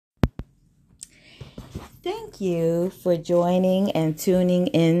Thank you for joining and tuning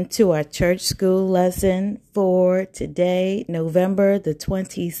in to our church school lesson for today, November the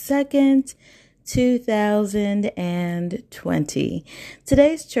 22nd, 2020.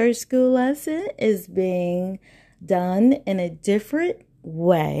 Today's church school lesson is being done in a different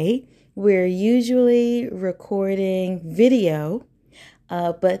way. We're usually recording video,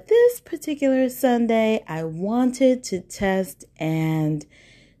 but this particular Sunday, I wanted to test and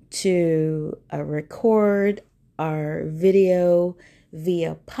to record our video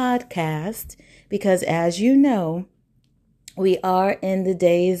via podcast because, as you know, we are in the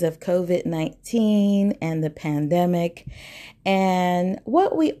days of COVID-19 and the pandemic, and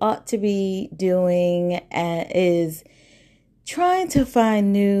what we ought to be doing is trying to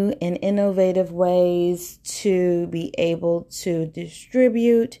find new and innovative ways to be able to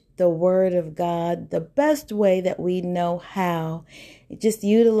distribute the Word of God the best way that we know how. Just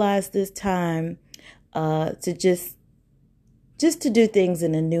utilize this time to just to do things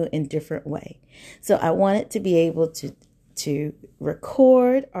in a new and different way. So I wanted to be able to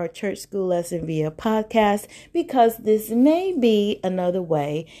record our church school lesson via podcast because this may be another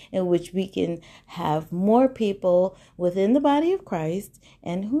way in which we can have more people within the body of Christ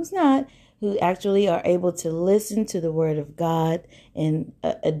and who's not, who actually are able to listen to the Word of God in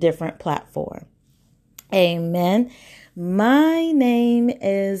a different platform. Amen. My name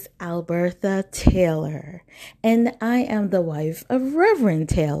is Albertha Taylor, and I am the wife of Reverend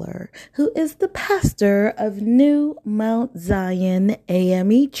Taylor, who is the pastor of New Mount Zion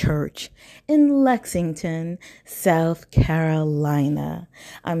AME Church in Lexington, South Carolina.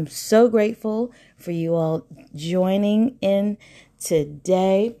 I'm so grateful for you all joining in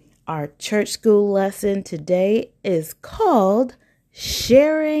today. Our church school lesson today is called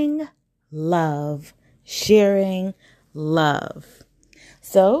Sharing Love. Sharing love.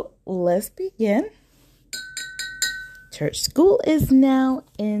 So let's begin. Church school is now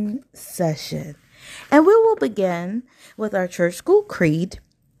in session, and we will begin with our church school creed.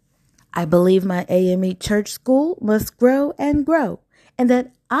 I believe my AME church school must grow and grow, and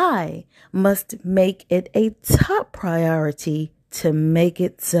that I must make it a top priority to make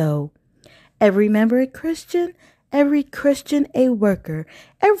it so. Every member a Christian, every Christian a worker,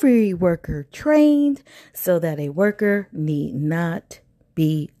 every worker trained so that a worker need not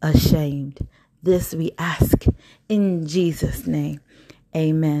be ashamed. This we ask in Jesus' name.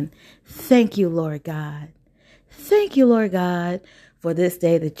 Amen. Thank you, Lord God. Thank you, Lord God, for this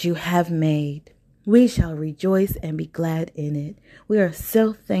day that you have made. We shall rejoice and be glad in it. We are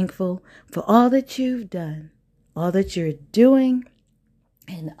so thankful for all that you've done, all that you're doing,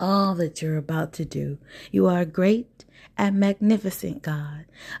 and all that you're about to do. You are a great and magnificent God,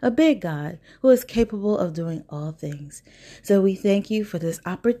 a big God who is capable of doing all things. So we thank you for this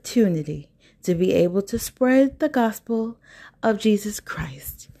opportunity to be able to spread the gospel of Jesus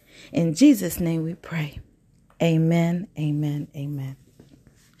Christ. In Jesus' name we pray. Amen, amen, amen.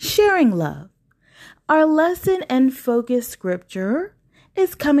 Sharing love. Our lesson and focus scripture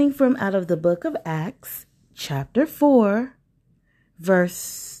is coming from out of the book of Acts, chapter 4,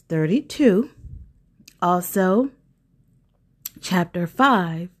 verse 32, also chapter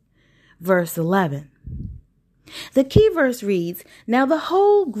 5, verse 11. The key verse reads, "Now the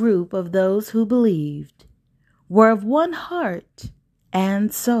whole group of those who believed were of one heart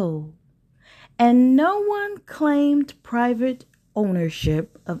and soul, and no one claimed private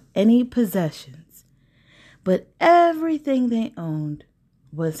ownership of any possessions, but everything they owned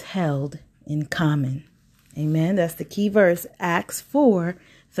was held in common." Amen. That's the key verse, Acts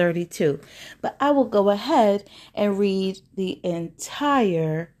 4:32. But I will go ahead and read the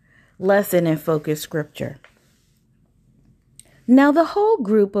entire lesson and focus scripture. Now the whole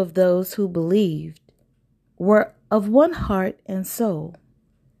group of those who believed were of one heart and soul,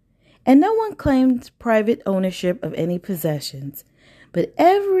 and no one claimed private ownership of any possessions, but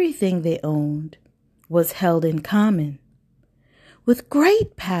everything they owned was held in common. With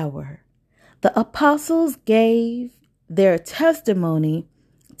great power, the apostles gave their testimony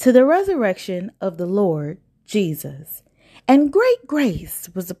to the resurrection of the Lord Jesus, and great grace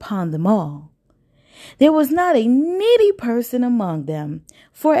was upon them all. There was not a needy person among them,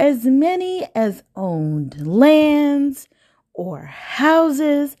 for as many as owned lands or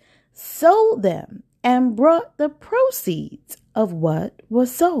houses sold them and brought the proceeds of what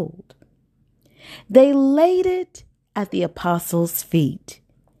was sold. They laid it at the apostles' feet,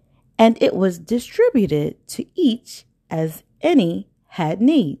 and it was distributed to each as any had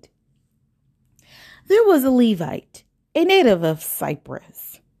need. There was a Levite, a native of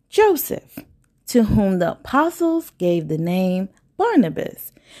Cyprus, Joseph, to whom the apostles gave the name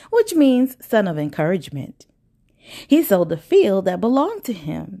Barnabas, which means son of encouragement. He sold the field that belonged to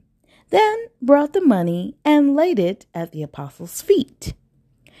him, then brought the money and laid it at the apostles' feet.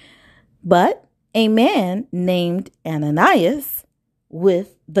 But a man named Ananias,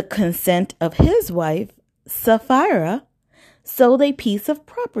 with the consent of his wife Sapphira, sold a piece of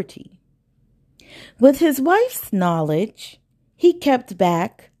property. With his wife's knowledge, he kept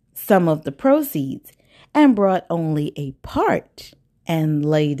back some of the proceeds and brought only a part and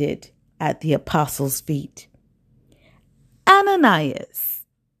laid it at the apostles' feet. Ananias,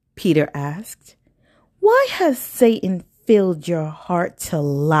 Peter asked, why has Satan filled your heart to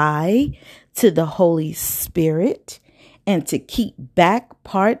lie to the Holy Spirit and to keep back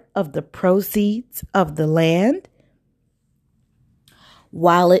part of the proceeds of the land?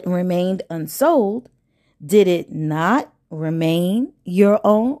 While it remained unsold, did it not remain your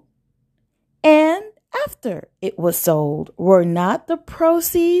own? And after it was sold, were not the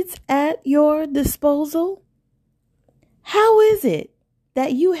proceeds at your disposal? How is it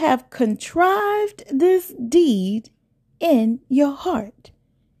that you have contrived this deed in your heart?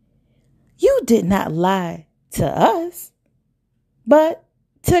 You did not lie to us, but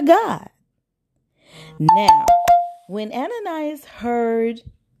to God. Now, when Ananias heard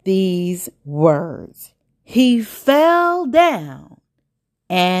these words, he fell down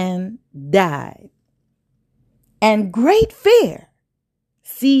and died. And great fear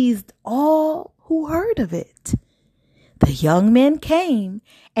seized all who heard of it. The young men came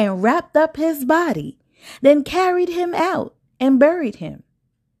and wrapped up his body, then carried him out and buried him.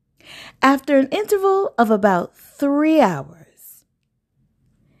 After an interval of about 3 hours,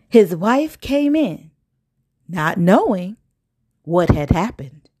 his wife came in, not knowing what had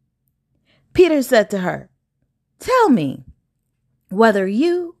happened. Peter said to her, tell me whether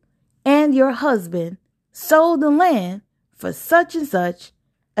you and your husband sold the land for such and such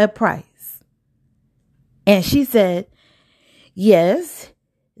a price. And she said, yes,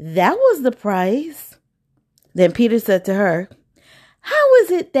 that was the price. Then Peter said to her, how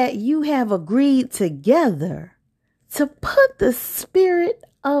is it that you have agreed together to put the Spirit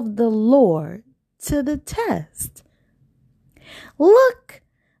of the Lord to the test? Look,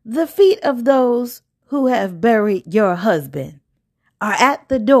 the feet of those who have buried your husband are at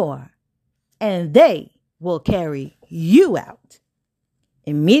the door, and they will carry you out.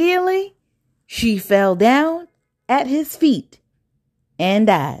 Immediately, she fell down at his feet and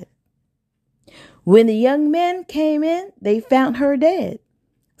died. When the young men came in, they found her dead.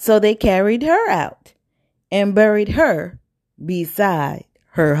 So they carried her out and buried her beside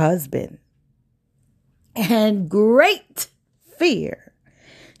her husband. And great fear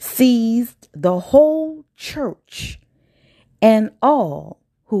seized the whole church and all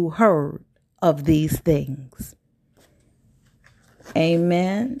who heard of these things.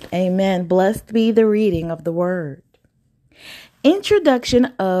 Amen. Amen. Blessed be the reading of the word. Introduction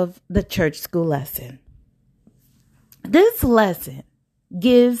of the church school lesson. This lesson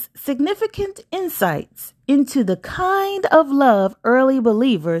gives significant insights into the kind of love early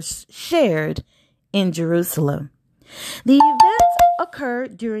believers shared in Jerusalem. The events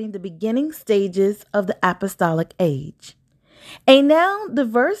occurred during the beginning stages of the apostolic age. A now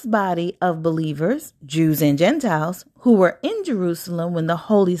diverse body of believers, Jews and Gentiles, who were in Jerusalem when the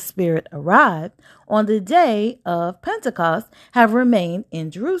Holy Spirit arrived on the day of Pentecost, have remained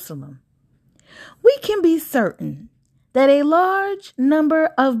in Jerusalem. We can be certain that a large number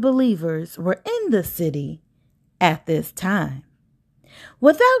of believers were in the city at this time.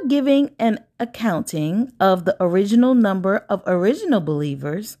 Without giving an accounting of the original number of original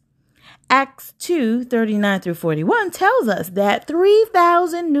believers, Acts 2:39 through 41 tells us that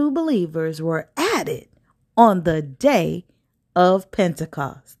 3,000 new believers were added on the day of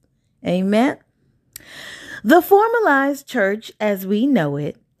Pentecost. Amen. The formalized church as we know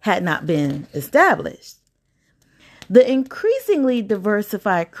it had not been established. The increasingly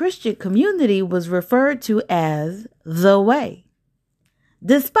diversified Christian community was referred to as the Way.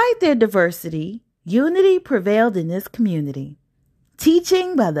 Despite their diversity, unity prevailed in this community.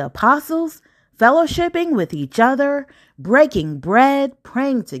 Teaching by the apostles, fellowshipping with each other, breaking bread,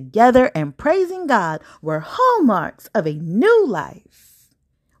 praying together, and praising God were hallmarks of a new life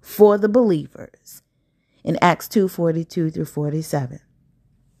for the believers in Acts 2:42 through 47.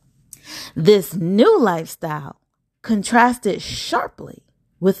 This new lifestyle contrasted sharply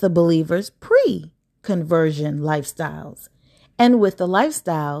with the believers' pre-conversion lifestyles and with the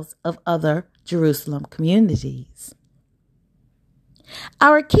lifestyles of other Jerusalem communities.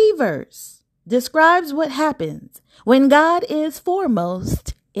 Our key verse describes what happens when God is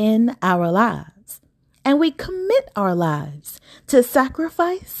foremost in our lives and we commit our lives to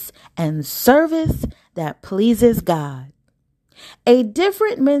sacrifice and service that pleases God. A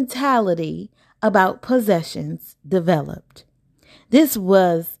different mentality about possessions developed. This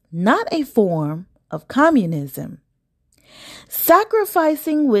was not a form of communism.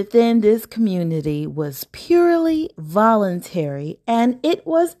 Sacrificing within this community was purely voluntary, and it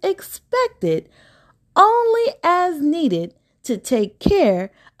was expected only as needed to take care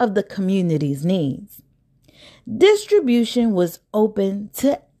of the community's needs. Distribution was open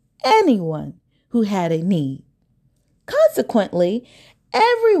to anyone who had a need. Consequently,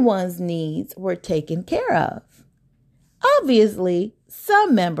 everyone's needs were taken care of. Obviously,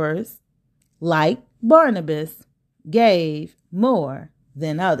 some members, like Barnabas, gave more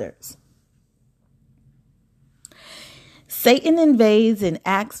than others. Satan invades in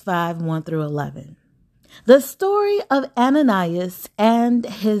Acts 5:1-11. The story of Ananias and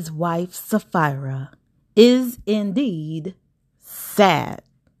his wife Sapphira is indeed sad.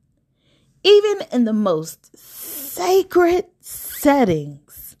 Even in the most sacred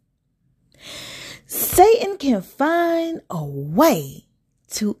settings, Satan can find a way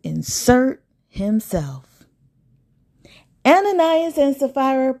to insert himself. Ananias and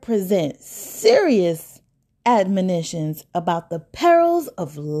Sapphira present serious admonitions about the perils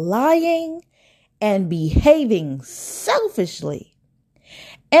of lying and behaving selfishly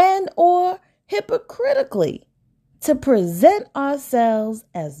and or hypocritically to present ourselves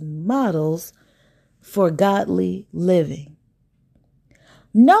as models for godly living.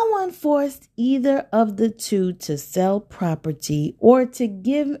 No one forced either of the two to sell property or to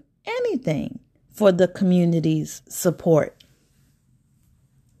give anything for the community's support.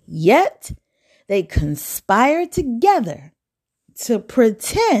 Yet, they conspired together to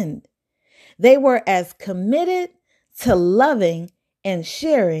pretend they were as committed to loving and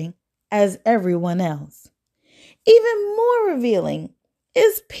sharing as everyone else. Even more revealing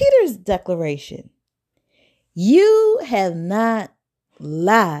is Peter's declaration. You have not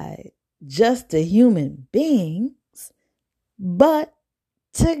lied just to human beings, but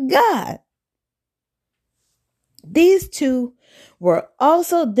to God. These two were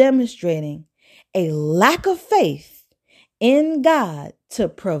also demonstrating a lack of faith in God to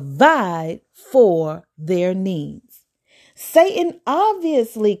provide for their needs. Satan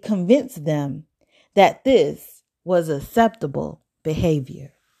obviously convinced them that this was acceptable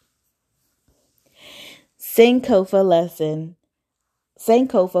behavior. Sankofa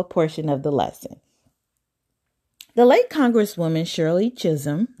portion of the lesson. The late Congresswoman Shirley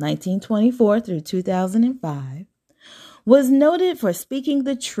Chisholm, 1924-2005, was noted for speaking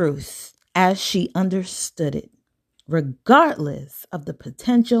the truth as she understood it, regardless of the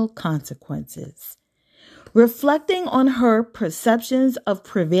potential consequences. Reflecting on her perceptions of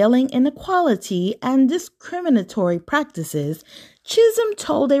prevailing inequality and discriminatory practices, Chisholm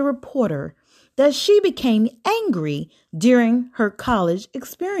told a reporter that she became angry during her college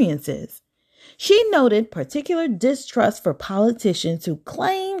experiences. She noted particular distrust for politicians who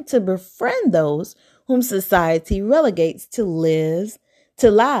claim to befriend those whom society relegates to lives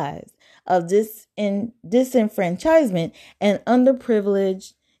of disenfranchisement and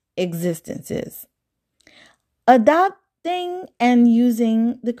underprivileged existences. Adopting and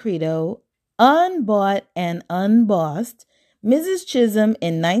using the credo, unbought and unbossed, Mrs. Chisholm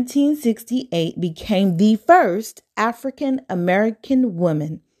in 1968 became the first African American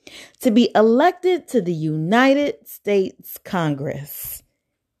woman to be elected to the United States Congress.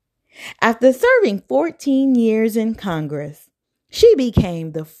 After serving 14 years in Congress, she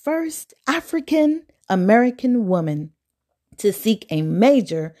became the first African American woman to seek a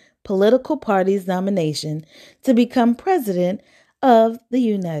major political party's nomination to become president of the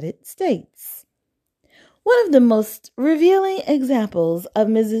United States. One of the most revealing examples of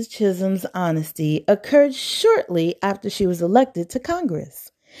Mrs. Chisholm's honesty occurred shortly after she was elected to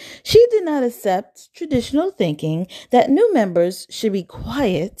Congress. She did not accept traditional thinking that new members should be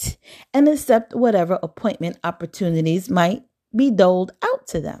quiet and accept whatever appointment opportunities might be doled out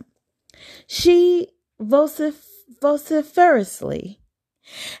to them. She vociferously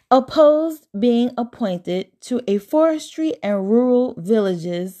opposed being appointed to a forestry and rural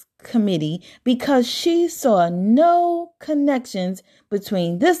villages committee because she saw no connections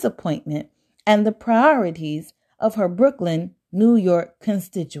between this appointment and the priorities of her Brooklyn, New York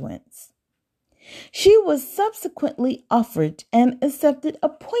constituents. She was subsequently offered and accepted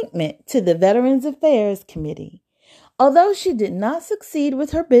appointment to the Veterans Affairs Committee. Although she did not succeed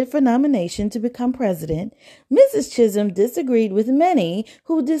with her bid for nomination to become president, Mrs. Chisholm disagreed with many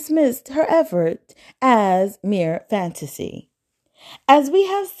who dismissed her effort as mere fantasy. As we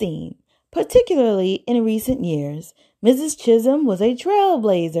have seen, Particularly in recent years, Mrs. Chisholm was a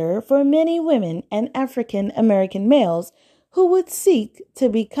trailblazer for many women and African American males who would seek to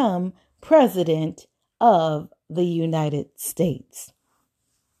become President of the United States.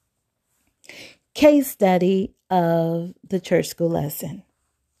 Case study of the church school lesson.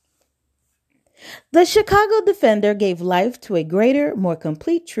 The Chicago Defender gave life to a greater, more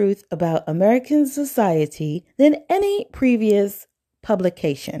complete truth about American society than any previous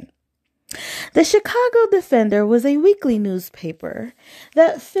publication. The Chicago Defender was a weekly newspaper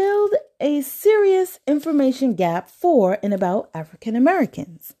that filled a serious information gap for and about African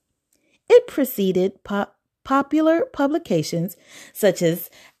Americans. It preceded popular publications such as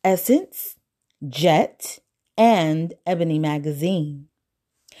Essence, Jet, and Ebony Magazine.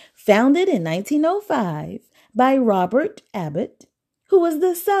 Founded in 1905 by Robert Abbott, who was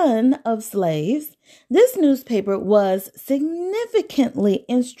the son of slaves, this newspaper was significantly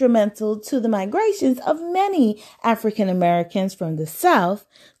instrumental to the migrations of many African Americans from the South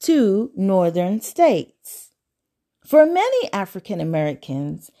to northern states. For many African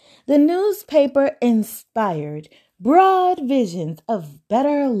Americans, the newspaper inspired broad visions of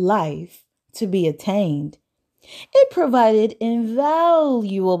better life to be attained. It provided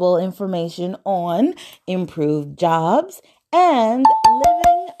invaluable information on improved jobs and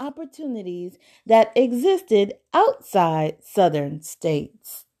living opportunities that existed outside southern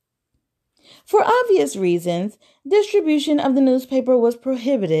states. For obvious reasons, distribution of the newspaper was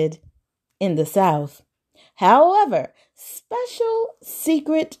prohibited in the South. However, special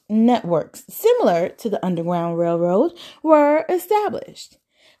secret networks similar to the Underground Railroad were established.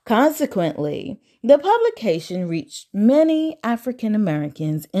 Consequently, the publication reached many African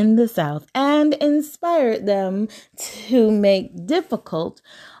Americans in the South and inspired them to make difficult,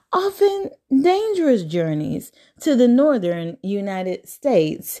 often dangerous journeys to the northern United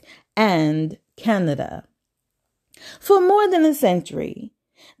States and Canada. For more than a century,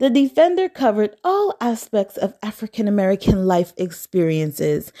 the Defender covered all aspects of African American life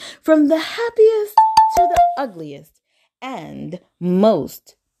experiences, from the happiest to the ugliest and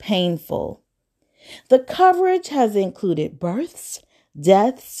most painful. The coverage has included births,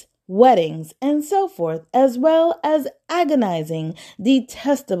 deaths, weddings, and so forth, as well as agonizing,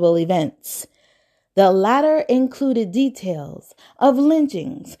 detestable events. The latter included details of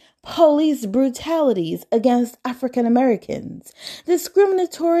lynchings, police brutalities against African Americans,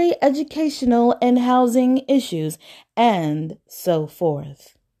 discriminatory educational and housing issues, and so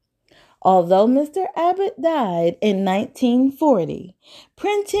forth. Although Mr. Abbott died in 1940,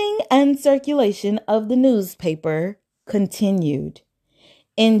 printing and circulation of the newspaper continued.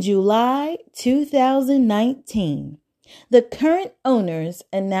 In July 2019, the current owners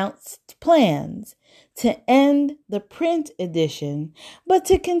announced plans to end the print edition, but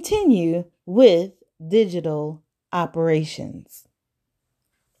to continue with digital operations.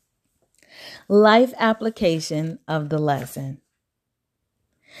 Life application of the lesson.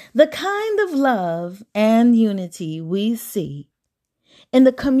 The kind of love and unity we see in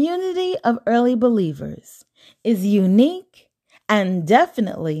the community of early believers is unique and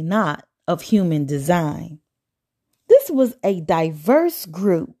definitely not of human design. This was a diverse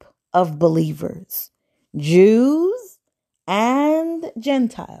group of believers, Jews and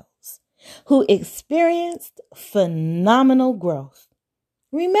Gentiles, who experienced phenomenal growth.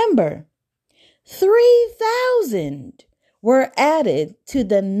 Remember, 3,000 were added to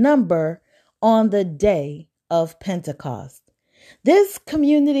the number on the day of Pentecost. This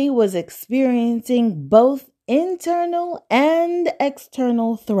community was experiencing both internal and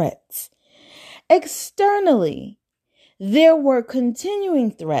external threats. Externally, there were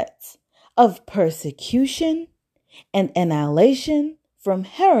continuing threats of persecution and annihilation from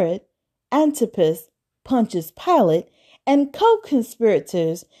Herod, Antipas, Pontius Pilate, and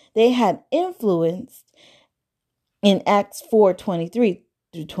co-conspirators they had influenced in Acts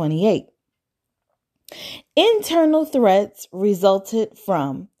 4:23-28. Internal threats resulted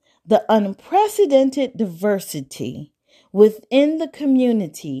from the unprecedented diversity within the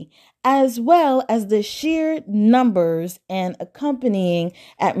community, as well as the sheer numbers and accompanying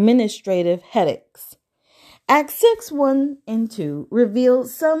administrative headaches. Acts 6:1-2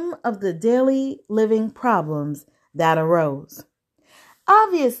 reveals some of the daily living problems that arose.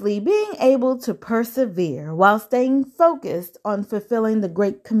 Obviously, being able to persevere while staying focused on fulfilling the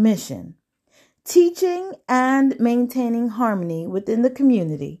Great Commission, teaching and maintaining harmony within the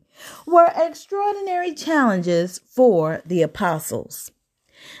community were extraordinary challenges for the apostles.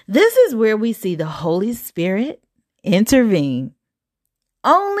 This is where we see the Holy Spirit intervene.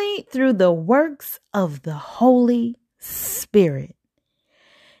 Only through the works of the Holy Spirit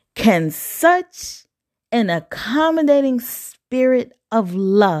can such an accommodating spirit of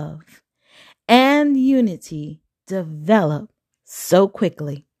love and unity develop so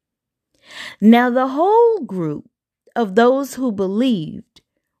quickly? Now, the whole group of those who believed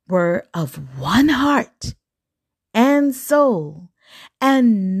were of one heart and soul,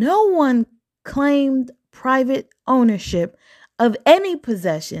 and no one claimed private ownership of any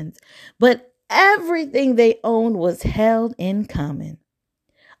possessions, but everything they owned was held in common.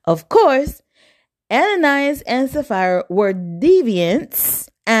 Of course, Ananias and Sapphira were deviants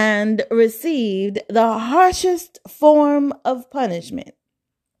and received the harshest form of punishment.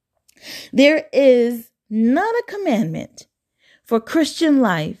 There is not a commandment for Christian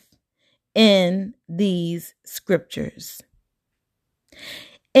life in these scriptures.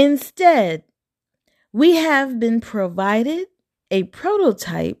 Instead, we have been provided a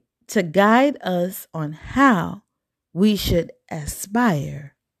prototype to guide us on how we should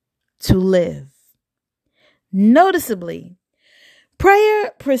aspire to live. Noticeably,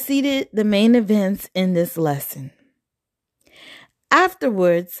 prayer preceded the main events in this lesson.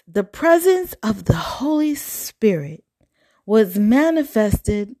 Afterwards, the presence of the Holy Spirit was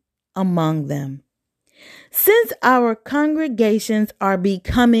manifested among them. Since our congregations are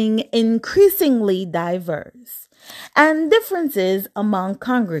becoming increasingly diverse, and differences among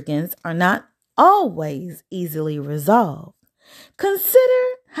congregants are not always easily resolved, consider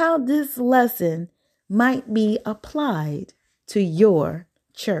how this lesson might be applied to your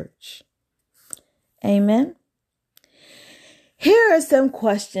church. Amen. Here are some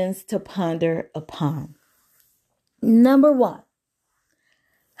questions to ponder upon. Number 1,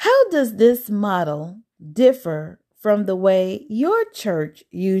 how does this model differ from the way your church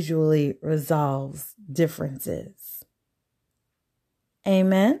usually resolves differences?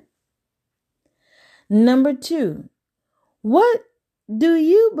 Amen. Number 2, what do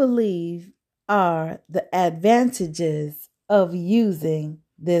you believe are the advantages of using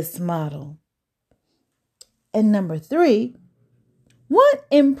this model? And number 3, what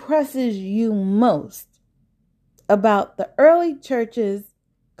impresses you most about the early church's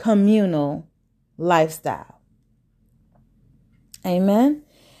communal lifestyle? Amen.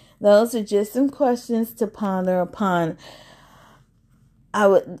 Those are just some questions to ponder upon. I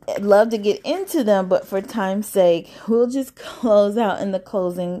would love to get into them, but for time's sake, we'll just close out in the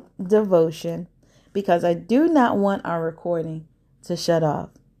closing devotion because I do not want our recording to shut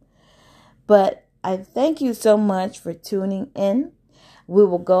off. But I thank you so much for tuning in. We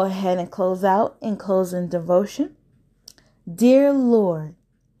will go ahead and close out in closing devotion. Dear Lord,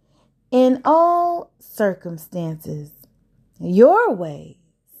 in all circumstances, your ways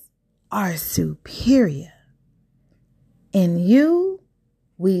are superior. In you,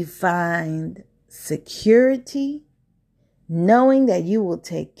 we find security, knowing that you will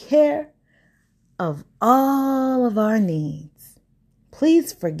take care of all of our needs.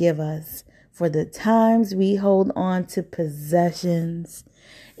 Please forgive us for the times we hold on to possessions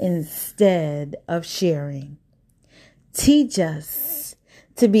instead of sharing. Teach us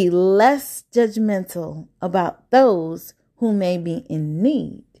to be less judgmental about those who may be in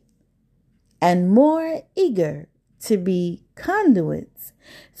need and more eager to be conduits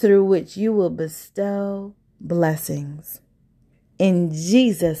through which you will bestow blessings. In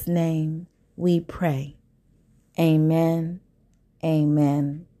Jesus' name we pray. Amen,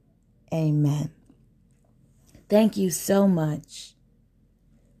 amen, amen. Thank you so much.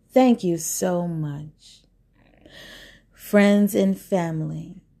 Thank you so much, friends and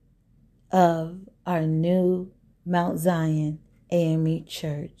family of our new Mount Zion AME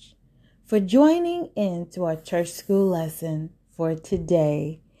Church, for joining into our church school lesson for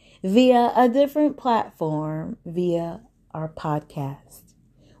today via a different platform, via our podcast.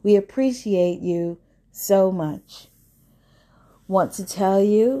 We appreciate you so much. Want to tell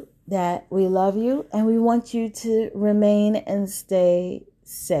you that we love you and we want you to remain and stay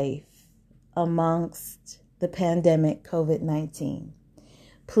safe amongst the pandemic COVID-19.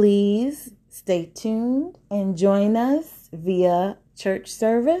 Please stay tuned and join us via church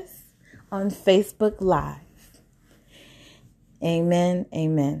service on Facebook Live. Amen,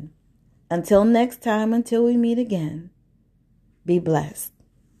 amen. Until next time, until we meet again, be blessed.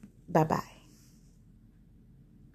 Bye-bye.